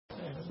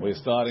We're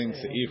starting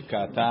Seif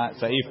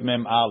Katan, Seif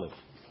Mem Aleph.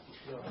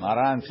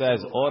 Maran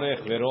says,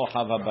 Orech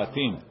v'rochav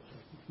habatim,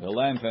 the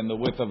length and the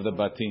width of the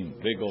batim,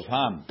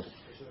 v'govham,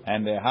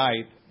 and the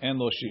height, and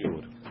lo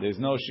shi'ur. There's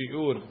no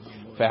shi'ur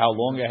for how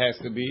long it has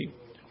to be,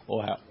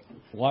 or how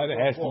wide it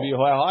has to be,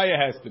 or how high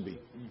it has to be.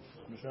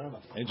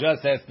 It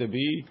just has to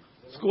be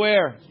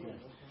square.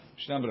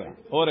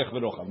 Orech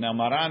v'rochav. Now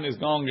Maran is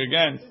going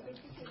against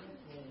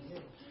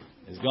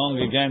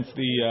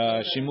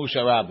the Shimush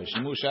Rabbah.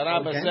 Shimush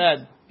Rabbah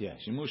said,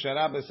 Shimush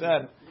Rabbah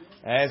said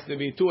it has to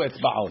be 2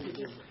 etzba'ot.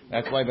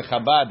 That's why the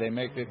Chabad, they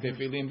make the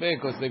tefillin big,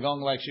 because they're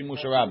going like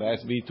Shimush Rabbah. It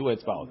has to be 2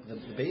 etzba'ot.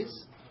 The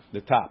base?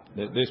 The top,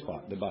 this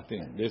part, the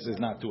batim. This is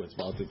not 2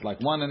 etzba'ot. It's like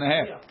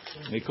 1.5.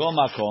 Mikol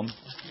makom,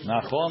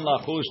 nachon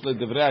lachush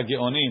le'divrei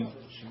geonim.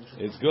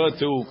 It's good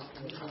to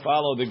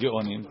follow the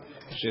geonim.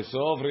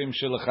 Shesovrim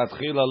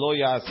shelechatchila lo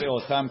ya'aseh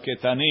otam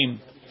ketanim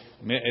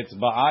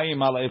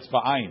me'etzba'ayim al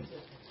etzba'ayim.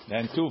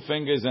 Then 2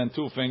 fingers and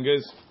 2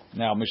 fingers.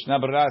 Now Mishnah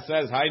Berurah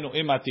says, "Haynu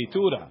ima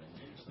titura."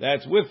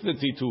 That's with the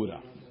titura.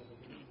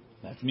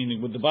 That's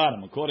meaning with the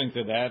bottom. According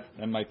to that,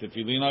 then my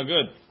tefillin are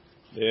good.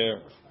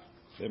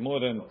 They're more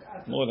than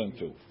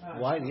 2.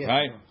 Why? Yeah.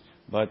 Right?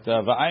 But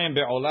va'ayim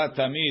be'olat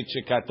tamid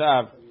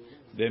shekatav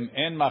dem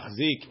en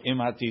machzik im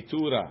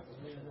hatitura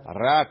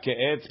ra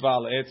ke'etzba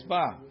al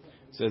etzba.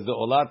 Says the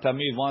olat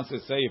tamid wants to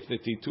say if the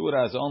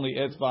titura is only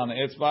etzba and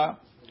etzba,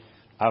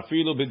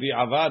 afilu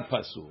b'di'avad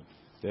pasul.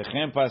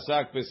 Dechem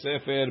pasak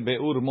b'sefer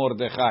Beur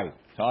Mordechai.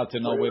 It's hard to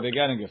know where they're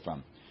getting it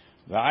from.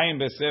 V'ayim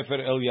b'sefer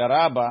El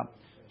Yaraba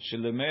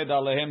shelemed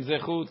alehem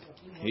zechut.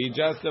 He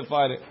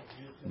justified it.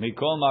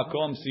 Mikol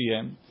makom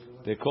siyem.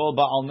 They call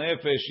ba'al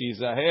nefesh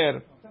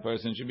yizaher.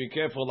 Person should be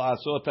careful.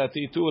 Asot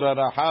atitura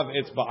rahav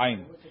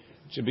etzba'ayim.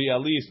 Should be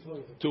at least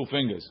 2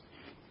 fingers.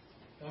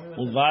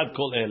 Ulvad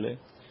kol ele.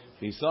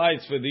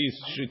 Besides for these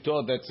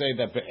shitot that say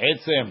that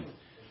be'etzem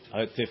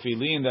a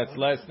tefillin that's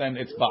less than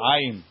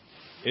etzba'ayim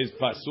is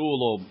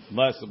pasul, or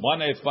less 1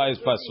 etzba is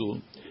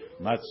pasul.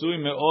 Matzui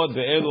me'od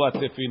be'elu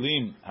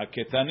ha'tefilim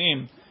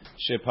ha'ketanim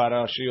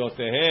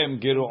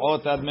sheparashiotehem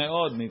giruot ad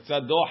me'od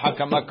nitzad doha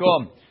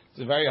kamakom.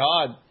 It's very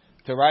hard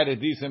to write a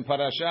decent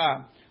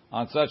parasha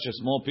on such a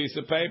small piece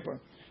of paper.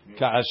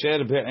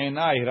 Ka'asher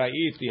be'enai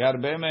ra'iti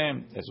harbe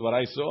mehem. That's what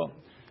I saw.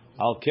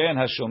 Al ken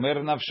hashomer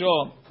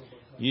nafsho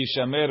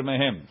yishamer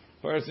mehem.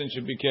 Person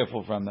should be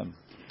careful from them.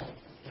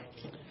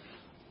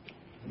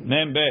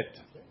 Mem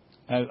bet.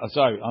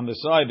 On the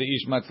side, the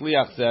Ish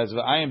Matzliach says,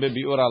 "V'ayim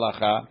bebiur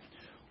halacha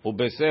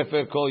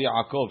ubesefer kol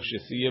Yaakov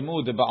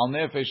shesiyemu deBaal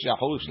nefesh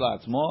yahush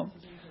la'atzmo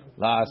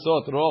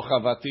la'asot rocha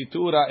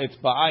v'titura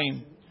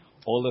etzba'ayim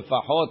o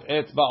lefachot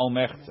etzba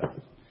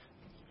umechza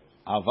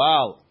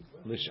aval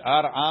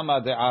l'shar ama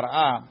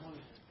de'ar'a."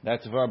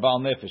 That's for Baal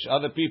nefesh.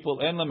 Other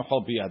people en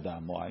lemchol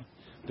biyadam. Why?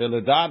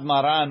 Deledad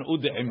Maran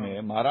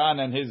ude'imeh. Maran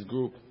and his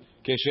group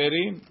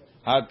kesherim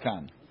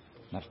adkan.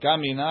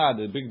 Nafkamina,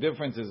 the big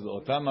difference is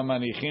otam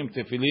manichim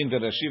tefillin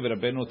derashi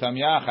v'Rabbeinu tam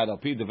yachad al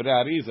pi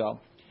divrei Arizal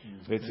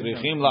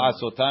v'tzrichim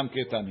la'asotam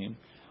ketanim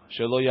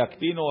shelo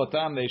yaktinu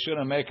otam. They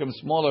shouldn't make them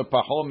smaller.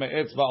 Pachol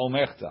me'etzba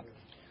umechza,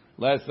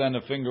 less than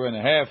a finger and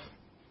a half.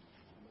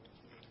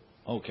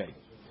 Okay.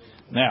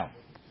 Now,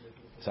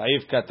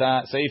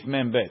 Saif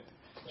Mem Bet.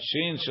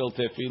 Shin shel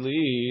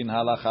tefillin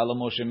halacha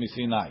l'Moshe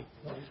misinai.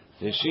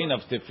 The shin of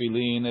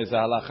tefillin is a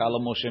halacha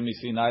l'Moshe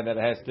misinai that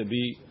has to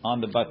be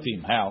on the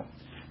batim. How?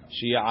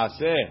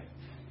 Shi'aseh,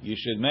 you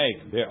should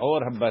make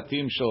be'or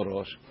habatim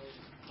shorosh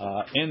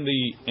in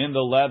the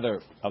leather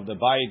of the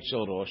bayit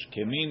shorosh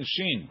kemin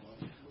shin,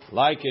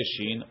 like a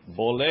shin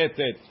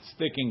boletet,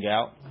 sticking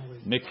out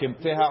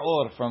mikimte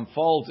ha'or, from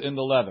folds in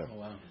the leather.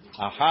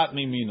 Ahat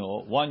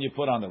mimino, one you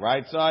put on the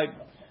right side,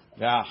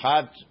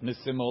 ve'ahat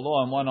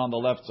misimolo, and one on the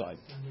left side.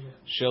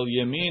 Shel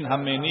yamin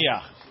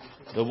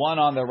hameniach, the one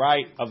on the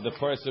right of the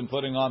person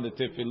putting on the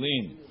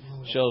tefillin.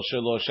 Shel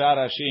shelosha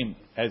rashim,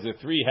 as a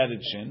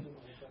 3-headed shin.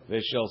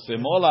 V'shel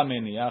semola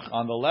meniach,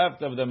 on the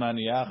left of the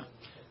maniach,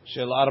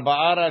 shel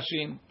arba'a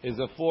rashim, is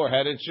a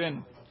 4-headed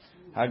shin.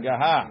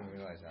 Hagaha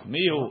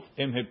mihu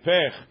im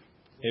hipech,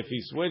 if he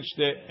switched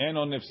it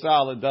eno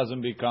nifsal, it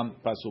doesn't become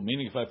pasul.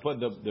 Meaning, if I put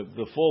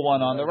the full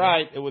one on the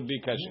right, it would be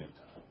kasher.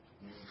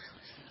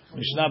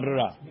 Mishnah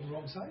Berurah.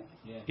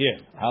 Yeah.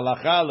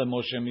 Halacha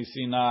leMoshe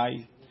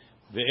misinai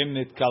ve'im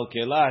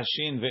nitkalkela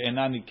shin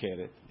ve'ena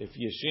nikeret. If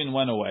your shin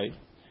went away,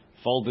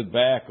 folded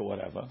back or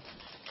whatever,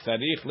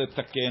 tzarich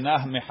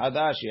letakenah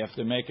mehadash, you have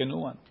to make a new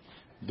one.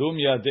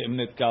 Dumya de'im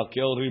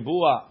nitkalkel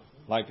ribua,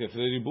 like if the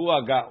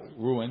ribua got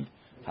ruined,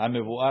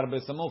 hamevuar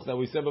besamuch, that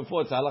we said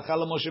before, it's halacha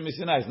leMoshe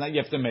misinai. It's not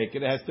you have to make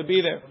it; it has to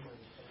be there.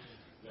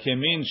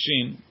 Kemin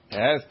shin, it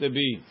has to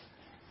be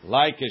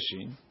like a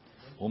shin.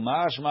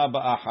 Umashma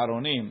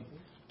ba'acharonim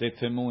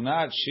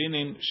tetemunat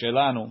shinim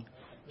shelanu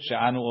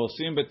she'anu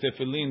osim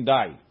betefillin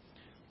dai.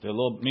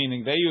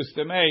 Meaning they used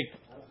to make,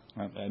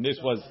 and this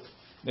was,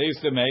 they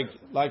used to make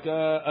like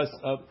a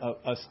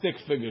stick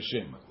figure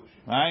shin,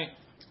 right?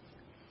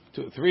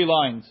 3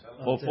 lines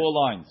or 4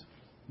 lines.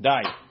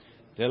 Dai.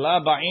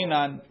 Tela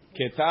ba'inan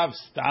ketav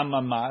stam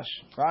mamash.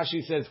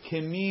 Rashi says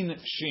kemin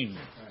shin.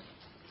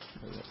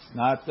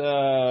 Not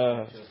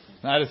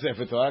a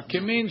Sefer Torah.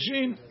 Kimin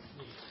shin.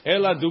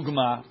 Ela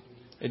dugma.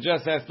 It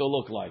just has to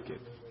look like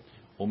it.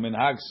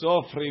 ומנהג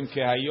סופרים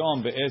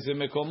כהיום באיזה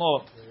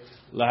מקומות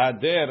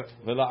להדר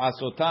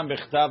ולעשותם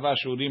בכתב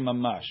אשורי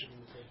ממש.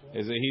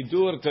 Is a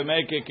hidur to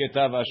make it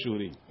ketav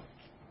ashuri.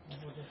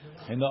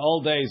 In the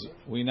old days,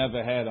 we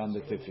never had on the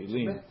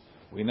tefillin,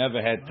 we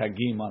never had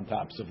tagim on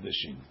tops of the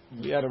shin.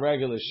 We had a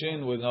regular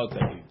shin with no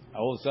tagim.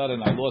 All of a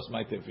sudden, I lost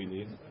my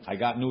tefillin. I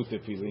got new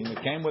tefillin.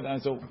 It came with, and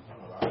so,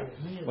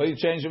 what do you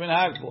change them in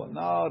hag for?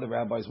 No, the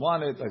rabbis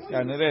want it.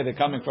 They're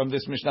coming from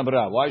this Mishnah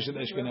Berurah. Why should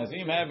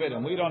Ashkenazim have it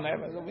and we don't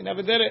have it? We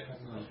never did it.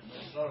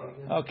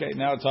 Okay,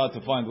 now it's hard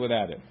to find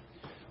without it.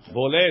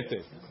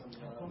 Boletet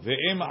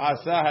ve'im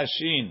asa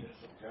hashin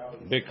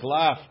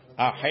beklaf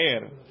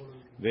aher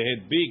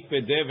ve'hedbik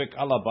bedevek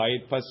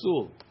alabayit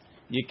pasul.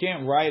 You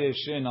can't write a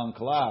shin on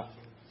klaf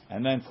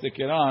and then stick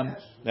it on.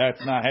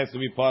 That's not, has to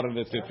be part of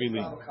the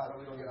tefillin.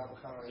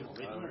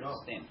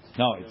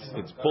 No,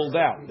 it's pulled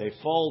out. They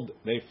fold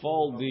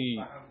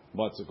the,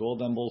 what's it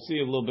called? And we'll see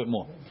a little bit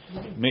more.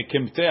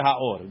 Mekimte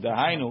haor.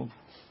 Dahainu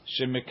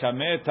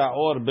shemekamet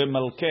haor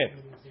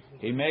b'melket.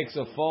 He makes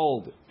a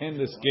fold in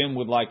the skin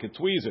with like a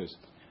tweezers.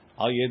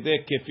 Al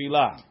yedek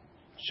kefilah.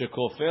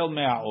 Shekofel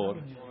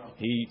me'aor.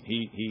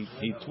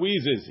 He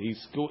tweezes. He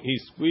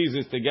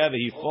squeezes together.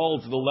 He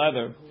folds the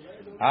leather.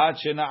 Ad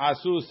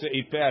shena'asu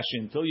se'ipeh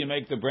shin. Till you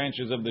make the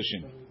branches of the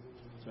shin.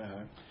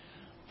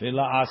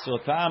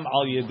 V'la'asotam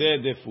al yedeh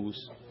defus.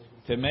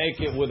 To make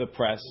it with a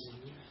press.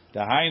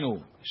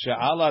 Dahainu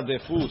she'ala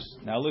defus.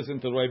 Now listen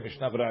to the way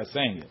Mishnah Berurah is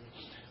saying it.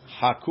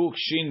 Hakuk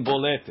shin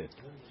boletet.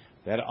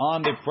 That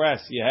on the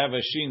press you have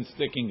a shin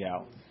sticking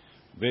out.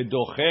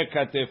 V'doche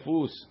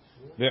katefus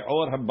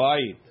ve'or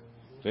habayit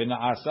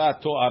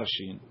ve'na'asa to'ar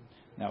shin.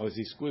 Now is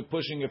he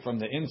pushing it from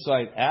the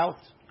inside out?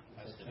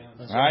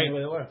 That's right. The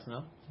way it works,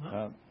 no?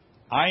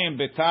 Ayin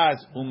betaz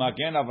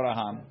umagen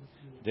Avraham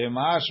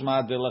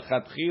demashma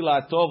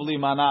delechatchila tov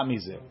limana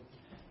mizeh.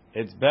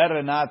 It's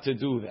better not to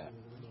do that.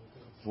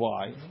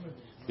 Why?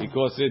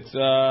 Because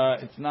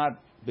it's not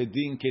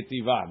bedin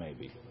ketiva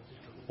maybe.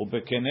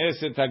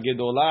 Ubekeneset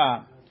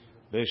hagedola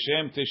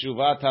b'shem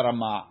teshuvat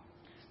harama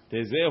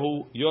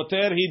tezehu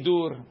yoter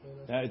hidur.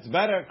 It's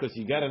better because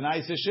you get a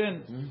nice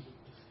shin.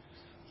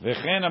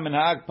 V'chen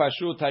hamenhag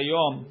pashut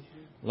hayom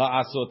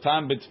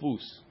la'asotam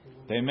betfus.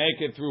 They make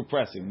it through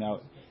pressing.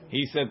 Now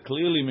he said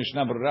clearly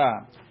Mishnah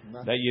Berurah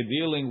that you're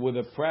dealing with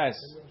a press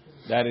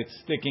that it's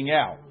sticking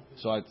out.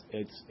 So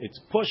it's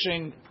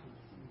pushing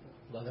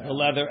the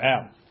leather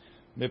out.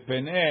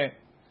 Mipnei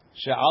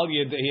she'al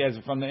yedeh, he has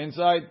it from the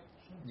inside.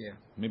 Yeah.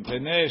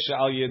 Mipnei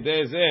she'al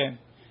yedeh zeh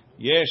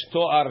yesh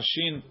to'ar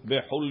shin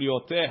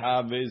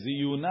behulyoteha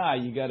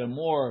ve'ziyuna. You got a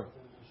more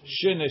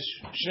shinish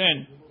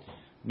shin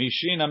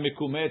mishina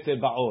mikumete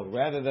ba'or.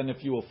 Rather than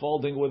if you were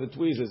folding with the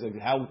tweezers,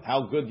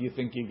 how good do you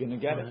think you're going to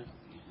get it?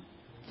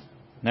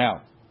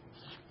 Now.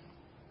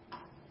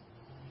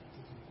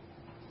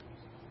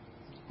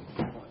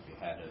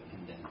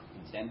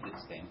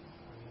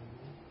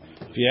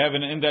 If you have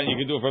an indent, you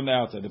can do it from the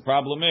outside. The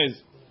problem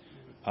is,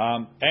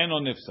 eno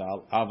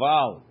nifsal,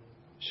 aval,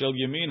 shel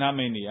yamin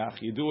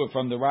hameniach, you do it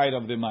from the right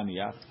of the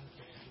maniach.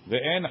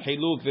 Ve'en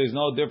hiluk, there's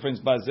no difference,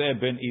 bazeh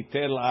ben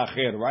iter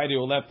la'acher, righty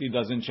or lefty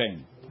doesn't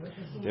change.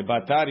 The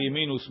batar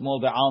yamin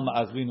usmol de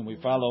alma azlinu, we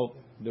follow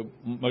the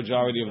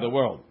majority of the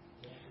world.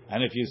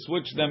 And if you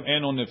switch them,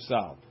 eno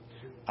nifsal.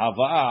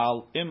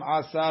 Aval, im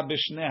asa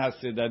b'shnei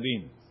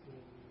hasedadin,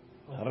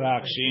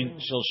 rakshin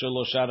shel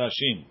shelosha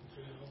rashin.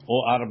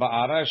 Or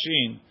arba'a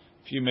rashin,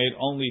 if you made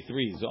only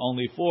threes or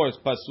only fours,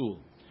 pasul.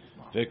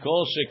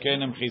 V'kol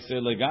shekenem chiseh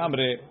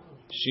legamre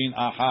shin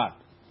ahat.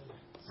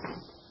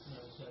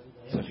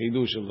 It's a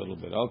chidush a little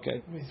bit.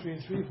 Okay.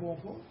 Three, four.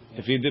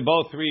 If you did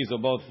both threes or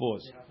both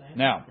fours.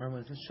 Now.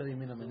 Remember, just show you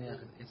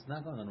it's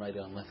not going on right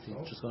on lefty.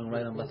 It's just going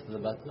right on left of the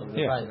back of the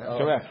yeah, right.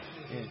 Correct.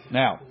 Yeah.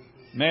 Now,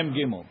 mem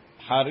gimel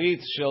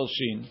haritz shel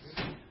shin,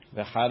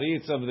 the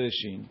haritz of the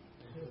shin.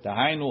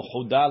 Dahainu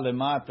chuda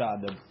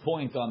lemata, the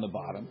point on the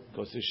bottom,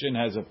 because the shin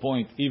has a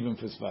point even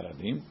for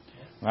Sfaradim,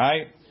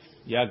 right?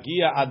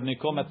 Yagia ad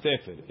mikom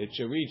tefer. It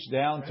should reach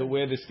down to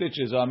where the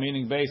stitches are,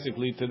 meaning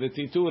basically to the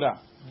titura.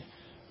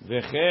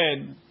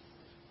 Vechen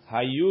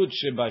hayud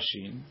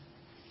shebashin,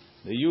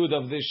 the yud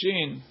of the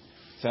shin,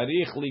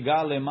 tzarich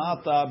liga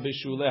lemata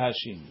b'shulei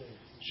hashin,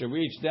 should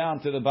reach down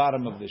to the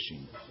bottom of the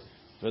shin.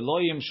 Velo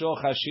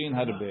yimshoch hashin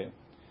harbe.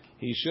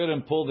 He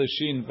shouldn't pull the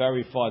shin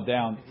very far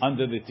down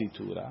under the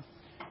titura.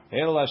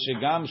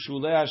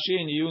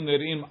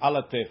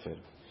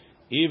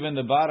 Even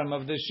the bottom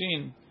of the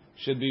shin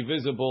should be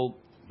visible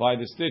by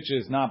the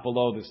stitches, not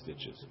below the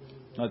stitches.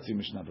 Let's see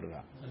Mishnah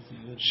Berurah.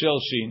 Shel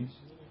shin,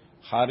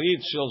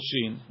 harit shel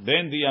shin,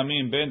 ben the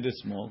yamin, ben the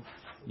small.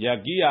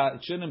 Yagia,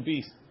 it shouldn't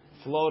be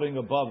floating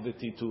above the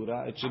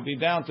titura. It should be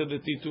down to the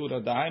titura.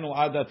 Dahainu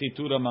ada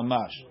titura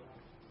mamash.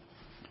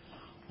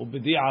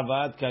 Ubedi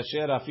avad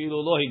kasher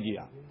afilu lo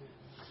higia.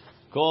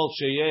 Kol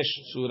sheyesh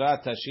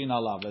surat hashin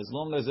alav, as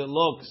long as it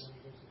looks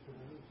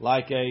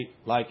like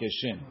a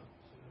shin.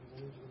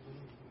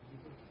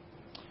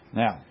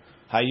 Now,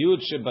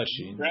 Hayud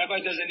shebashin. Rabbi,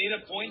 does it need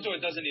a point or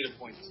it doesn't need a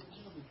point?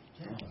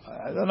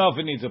 I don't know if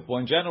it needs a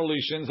point. Generally,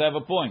 shins have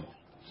a point.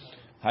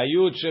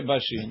 Hayud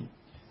shebashin.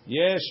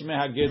 Yesh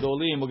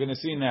mehagedolim. We're going to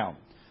see now.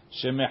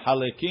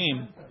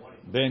 Shemehalekim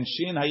ben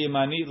shin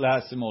hayimanit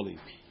lahasimolit.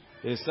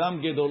 There's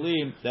some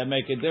gedolim that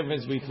make a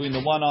difference between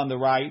the one on the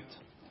right,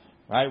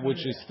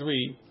 which is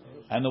 3,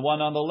 and the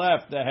one on the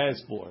left that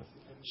has 4.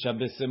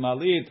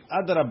 Shabesimalit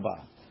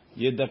adraba.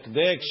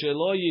 Yedakdek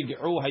shelo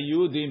yig'u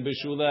hayudim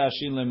b'shulei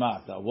hashin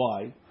lemata.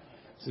 Why?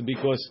 So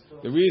because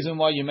the reason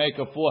why you make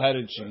a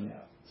 4-headed shin,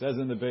 it says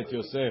in the Beit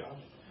Yosef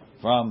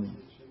from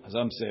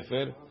Hazam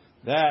Sefer,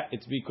 that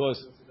it's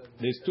because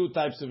there's 2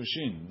 types of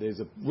shin. There's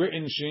a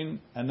written shin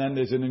and then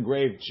there's an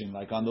engraved shin.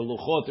 Like on the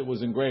luchot, it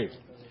was engraved.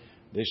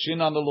 The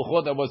shin on the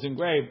luchot that was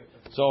engraved,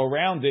 so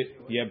around it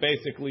you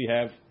basically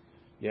have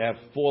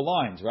 4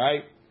 lines,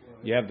 right?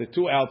 You have the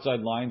 2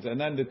 outside lines and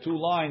then the 2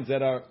 lines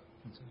that are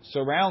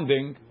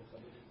surrounding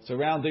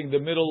the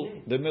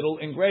middle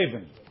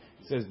engraving.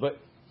 It says, but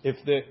if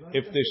the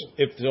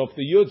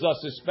yuds are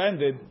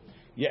suspended,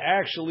 you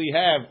actually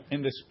have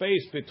in the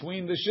space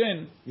between the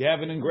shin, you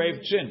have an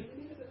engraved shin.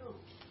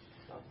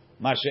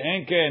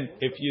 Masha'enken,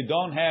 if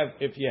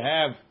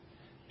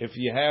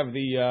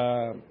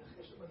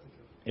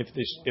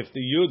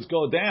the yuds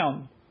go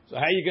down, so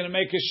how are you going to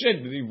make a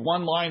shin?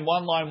 One line,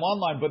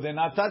 but they're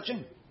not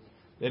touching.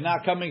 They're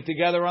not coming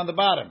together on the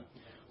bottom.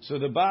 So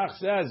the Bach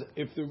says,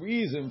 if the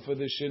reason for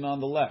the shin on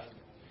the left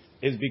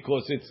is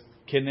because it's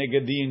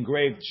keneged the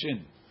engraved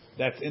shin,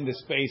 that's in the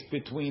space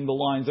between the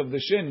lines of the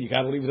shin, you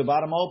got to leave the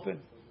bottom open.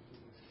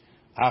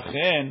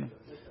 Achen,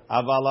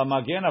 aval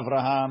magen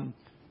Avraham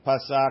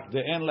pasak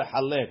de'en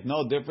lehalek.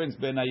 No difference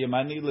ben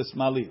hayemani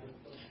l'smali,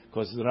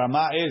 because the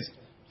Rama is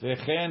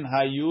vechen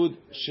hayud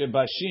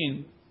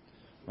shebashin,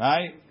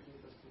 right?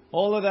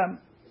 All of them.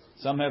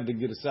 Some have the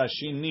girsa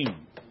shinim.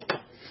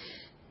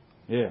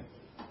 Yeah.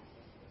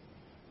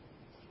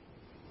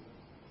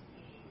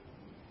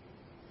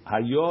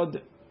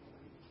 Hayudin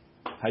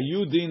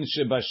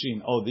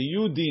shebashin. Oh, the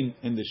yudin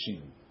in the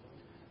shin.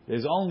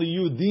 There's only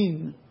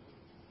yudin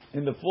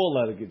in the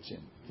 4-legged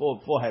shin,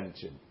 4-headed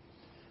shin.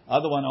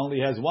 Other one only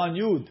has 1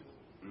 yud,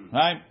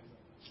 right?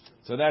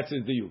 So that's the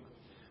yud,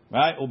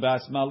 right?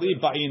 Ubasmali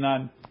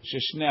ba'inan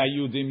sheshne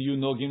ayudim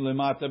yunogim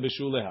lemata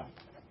b'shuleha,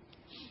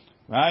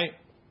 right?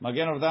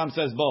 Magen Avraham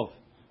says both.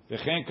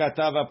 V'chen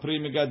katav apri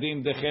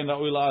megadim dechen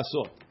ra'ui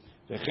la'asot.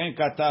 V'chen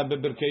katav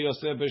beberkei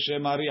Yosef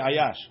b'shem Ari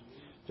Ayash.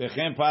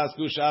 V'chen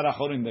pasku sh'ar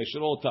achorim. They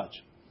should all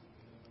touch.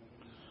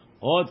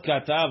 Od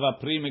katav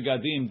apri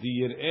megadim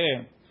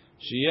di'yir'eh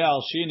sheyeh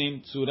al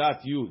shinim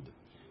tzurat yud.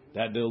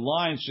 That the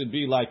lines should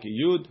be like a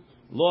yud.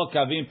 Lo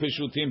kavim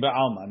pishutim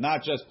ba'alma.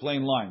 Not just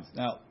plain lines.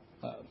 Now,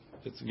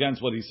 it's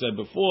against what he said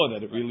before,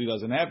 that it really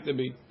doesn't have to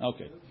be.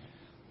 Okay.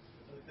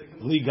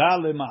 Liga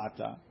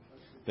lemata.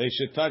 They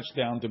should touch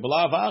down to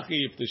belav achi.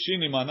 If the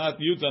shinim are not,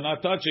 yuds are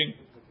not touching,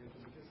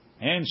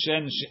 en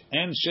shem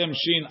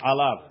shin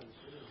alav.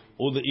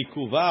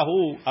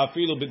 U'le'ikuvahu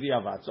afilu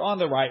b'di'avat. So on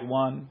the right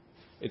one,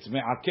 it's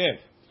me'akev.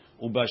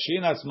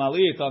 Ubashin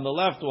asmalit, on the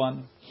left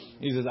one,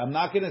 he says, I'm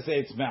not going to say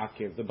it's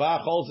me'akev. The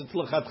Bach holds it's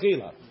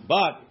l'chatchila.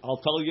 But, I'll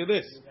tell you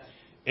this.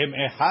 Im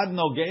echad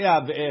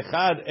nogeya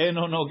ve'echad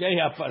eno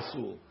nogeya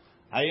pasul.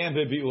 Ayem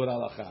bebi'ur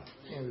halacha.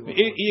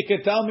 You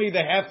can tell me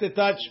they have to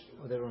touch,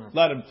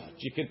 let them touch.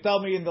 You can tell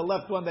me in the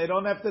left one they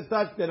don't have to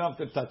touch, they don't have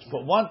to touch.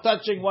 But one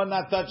touching, one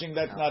not touching,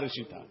 that's not a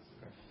shita.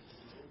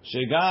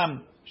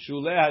 Shegam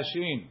shulei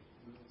hashin.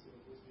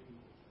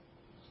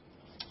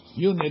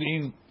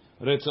 Yunerin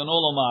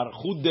retzono lomar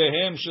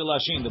chudehem shel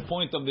hashin. The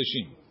point of the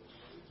shin.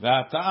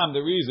 V'hatam,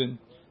 the reason,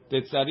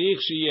 tetzarich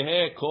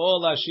sheyeh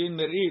kol hashin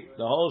merit.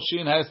 The whole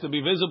shin has to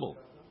be visible.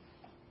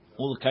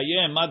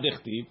 Ulkayem ma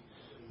dechtiv.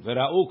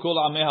 V'ra'u kol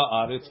amei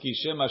ha'aretz ki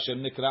shem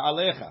Hashem nikra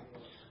alecha.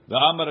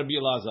 V'amar Rabbi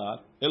Elazar,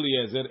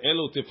 Eliezer,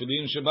 elu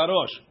tefillin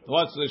shebarosh.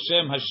 What's the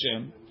Shem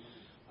Hashem?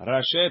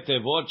 Rashi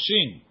tevot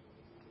shin.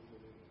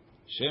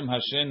 Shem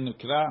Hashem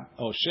nikra,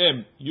 or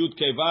Shem Yud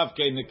Kei Vav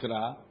Kei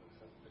nikra.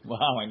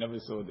 Wow, I never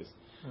saw this.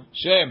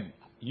 Shem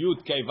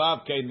Yud Kei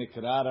Vav Kei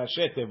nikra,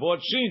 Rashi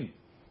tevot shin.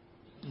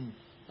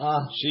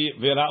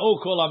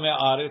 V'ra'u kol amei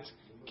ha'aretz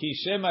ki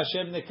shem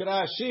Hashem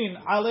nikra shin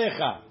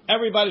alecha.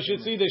 Everybody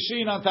should see the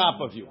shin on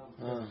top of you.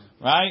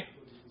 Right?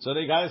 So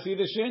they got to see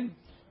the shin.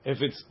 If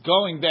it's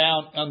going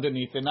down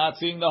underneath, they're not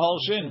seeing the whole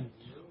shin.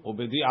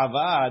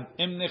 Ubedi'avad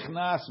im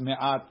nichnas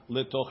me'at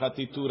letoch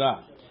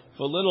hatitura. If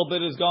a little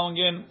bit is going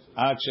in,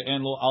 ad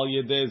she'en lo al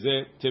yedei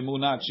ze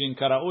temunat shin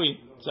karaui,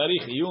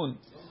 tzarich iyun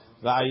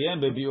va'ayem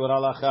bebi'ur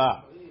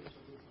halacha.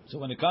 So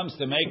when it comes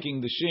to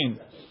making the shin,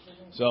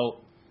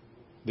 so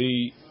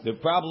the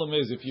problem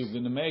is if you're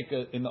going to make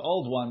in the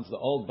old ones, the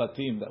old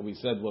batim that we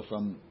said were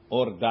from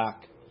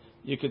ordak,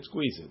 you could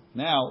squeeze it.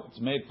 Now it's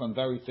made from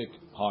very thick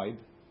hide.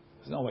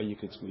 There's no way you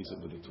could squeeze it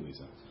with a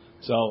tweezer.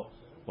 So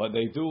what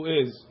they do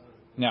is,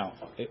 now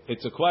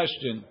it's a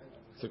question.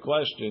 It's a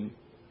question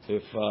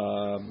if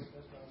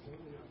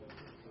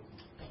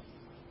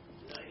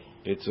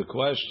it's a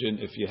question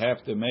if you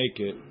have to make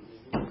it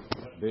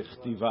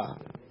bichtiva.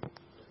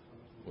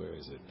 where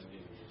is it?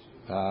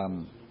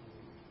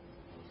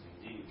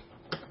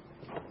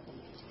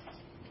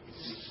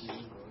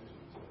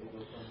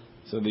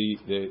 So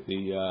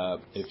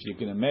if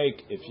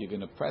you're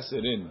gonna press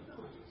it in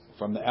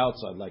from the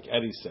outside, like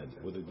Eddie said,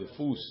 with a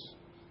diffuse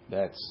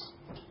that's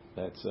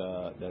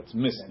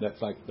missed,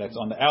 that's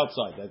on the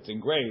outside, that's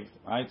engraved,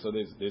 right? So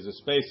there's a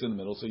space in the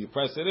middle, so you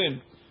press it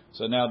in.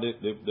 So now the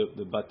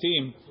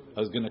batim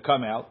is going to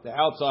come out. The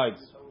outside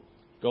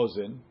goes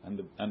in, and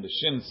the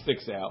shin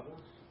sticks out.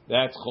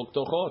 That's chok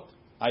tochot.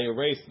 I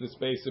erased the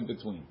space in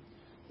between.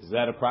 Is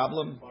that a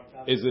problem?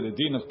 Is it a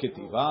din of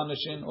ketiva on the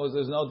shin, or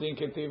there's no din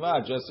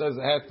ketiva? It just says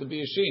it has to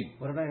be a shin.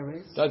 What did I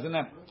erase? Doesn't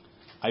have.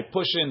 I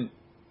push in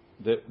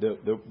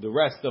the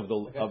rest of the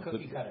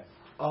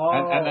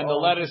and then the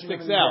letter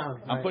sticks out.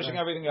 I'm pushing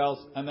everything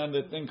else, and then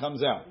the thing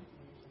comes out.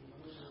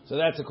 So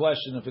that's a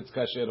question if it's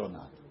kasher or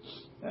not.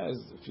 There's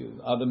a few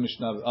other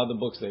Mishnah, other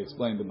books, they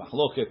explain the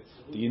mahloket.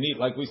 Do you need,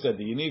 like we said,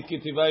 do you need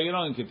ketiva? You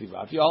don't need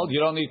ketiva. If you hold, you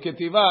don't need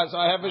ketiva, so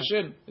I have a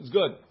shin. It's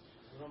good.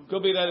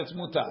 Could be that it's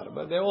mutar,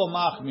 but they're all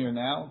machmir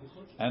now,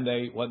 and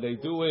what they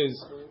do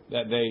is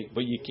that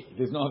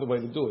there's no other way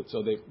to do it.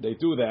 So they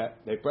do that.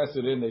 They press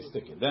it in, they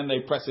stick it. Then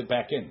they press it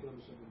back in.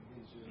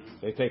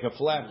 They take a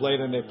flat plate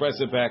and they press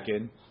it back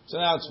in. So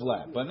now it's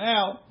flat. But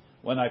now,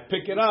 when I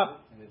pick it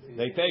up,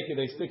 they take it,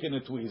 they stick in a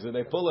tweezer,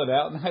 they pull it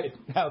out, and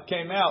now it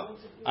came out.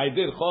 I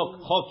did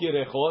chok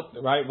yerechot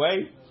the right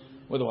way.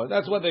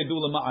 That's what they do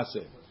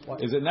l'ma'aseh.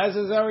 Is it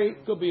necessary?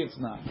 Could be it's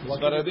not.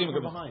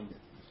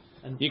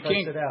 You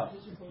can't. It out.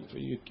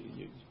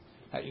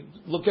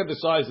 Look at the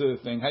size of the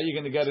thing. How are you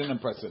going to get in and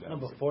press it out? No,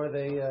 before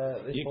they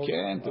you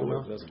can't do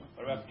it. Doesn't matter.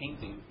 What about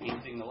painting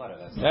the letter?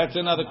 That's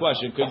another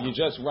question. Could you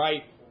just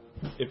write?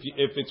 If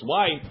it's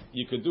white,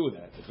 you could do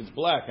that. If it's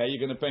black, how are you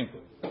going to paint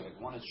it? Like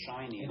one is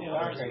shiny and the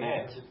other is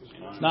matte.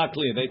 It's not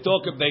clear. They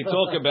talk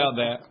about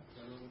that.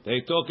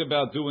 They talk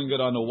about doing it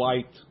on a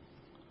white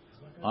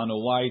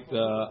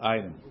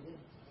item.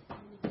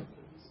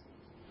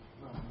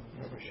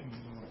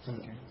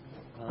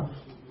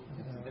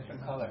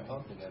 Different color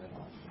altogether.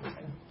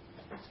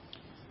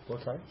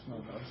 Both sides?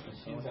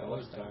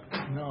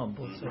 No,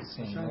 both sides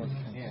same.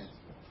 Yeah.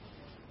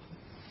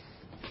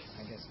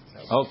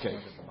 Okay.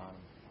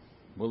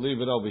 We'll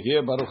leave it over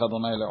here. Baruch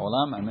Adonai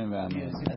le'olam. Amen ve'amen.